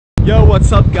Yo,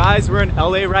 what's up guys? We're in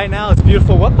LA right now. It's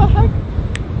beautiful. What the heck?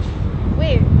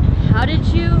 Wait, how did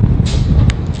you?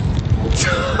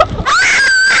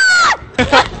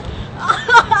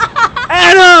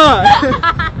 Anna!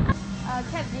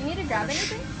 Kev, do you need to grab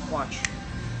anything? Watch.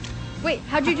 Wait,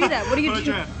 how'd you do that? What are you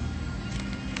doing?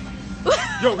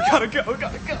 Yo, we gotta go, we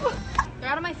gotta go. They're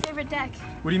out of my favorite deck.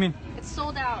 What do you mean? It's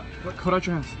sold out. What? Hold out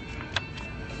your hands.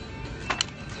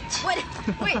 What?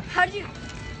 Wait, how'd you?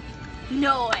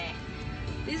 No way.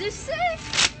 These are sick.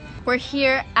 We're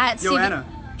here at Yo, Anna,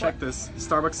 check this.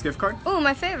 Starbucks gift card. Ooh,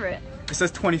 my favorite. It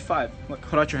says 25. Look,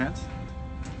 hold out your hands.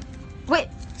 Wait.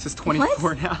 It says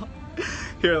 24 now.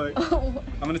 Here, like, I'm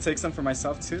gonna take some for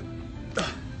myself too.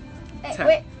 Hey,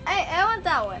 wait, I want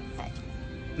that one. Hey.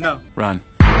 No. Run.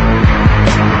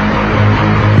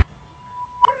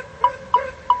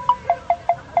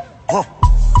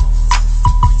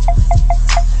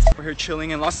 We're here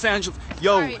chilling in Los Angeles.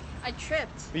 Yo. Sorry, I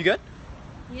tripped. Are you good?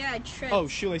 Yeah, I tripped. Oh,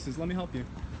 shoelaces. Let me help you.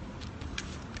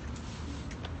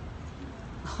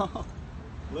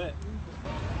 Lit.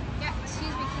 Yeah,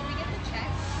 excuse me, can we get the check?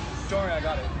 Don't worry, I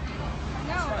got it.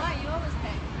 No, why? You always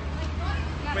pay.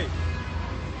 Wait.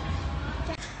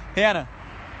 Hey Anna,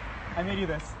 I made you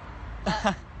this.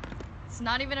 It's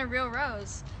not even a real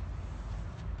rose.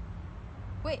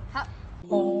 Wait, how?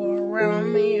 All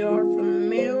around me are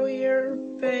familiar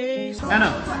faces. Anna,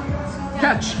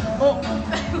 catch. Oh,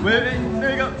 wait,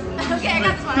 there you go. Okay, I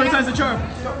got this one. Third time's the charm.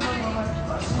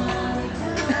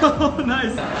 Oh,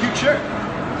 nice. Cute shirt.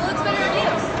 It looks better on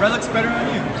you. Red looks better on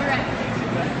you. You're right.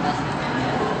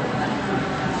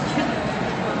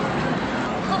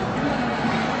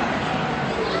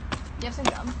 You have some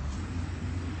gum?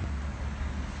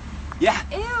 Yeah.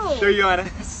 Ew. There you go, Anna.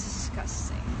 This is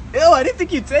disgusting. Ew, I didn't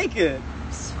think you'd take it.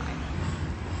 It's fine.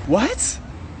 What?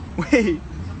 Wait.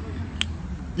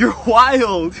 You're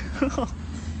wild.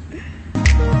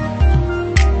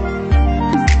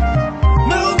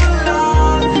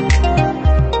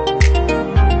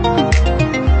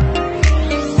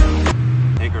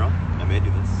 Hey girl, I made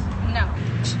you this. No.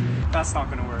 That's not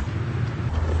gonna work.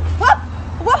 Whoa!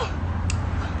 Whoa!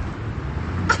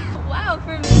 Wow,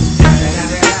 for me.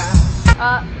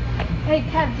 Hey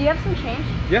Kev, do you have some change?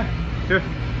 Yeah, here.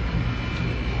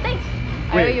 Thanks.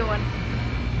 I Wait. owe you one.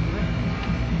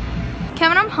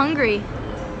 Kevin, I'm hungry.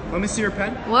 Let me see your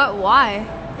pen. What? Why?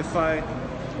 If I...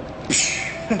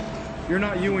 You're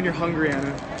not you when you're hungry,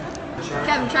 Anna.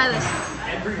 Kevin, try this.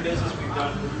 Every business we've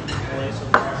done.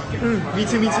 Me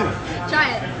too, me too.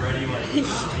 Try it. Ew!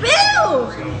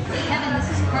 Kevin, this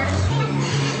is Curtis.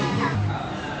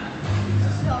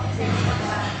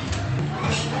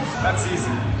 That's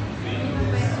easy.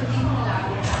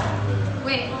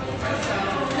 Wait.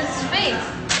 This is fake.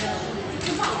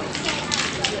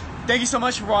 Thank you so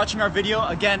much for watching our video.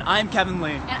 Again, I'm Kevin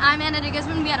Lee. And I'm Anna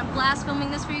DeGuzman. We had a blast filming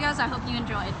this for you guys. I hope you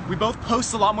enjoyed. We both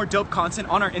post a lot more dope content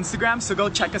on our Instagram, so go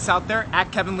check us out there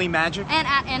at Kevin Lee Magic. And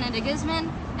at Anna DeGuzman.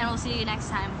 And we'll see you next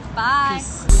time. Bye.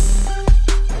 Peace.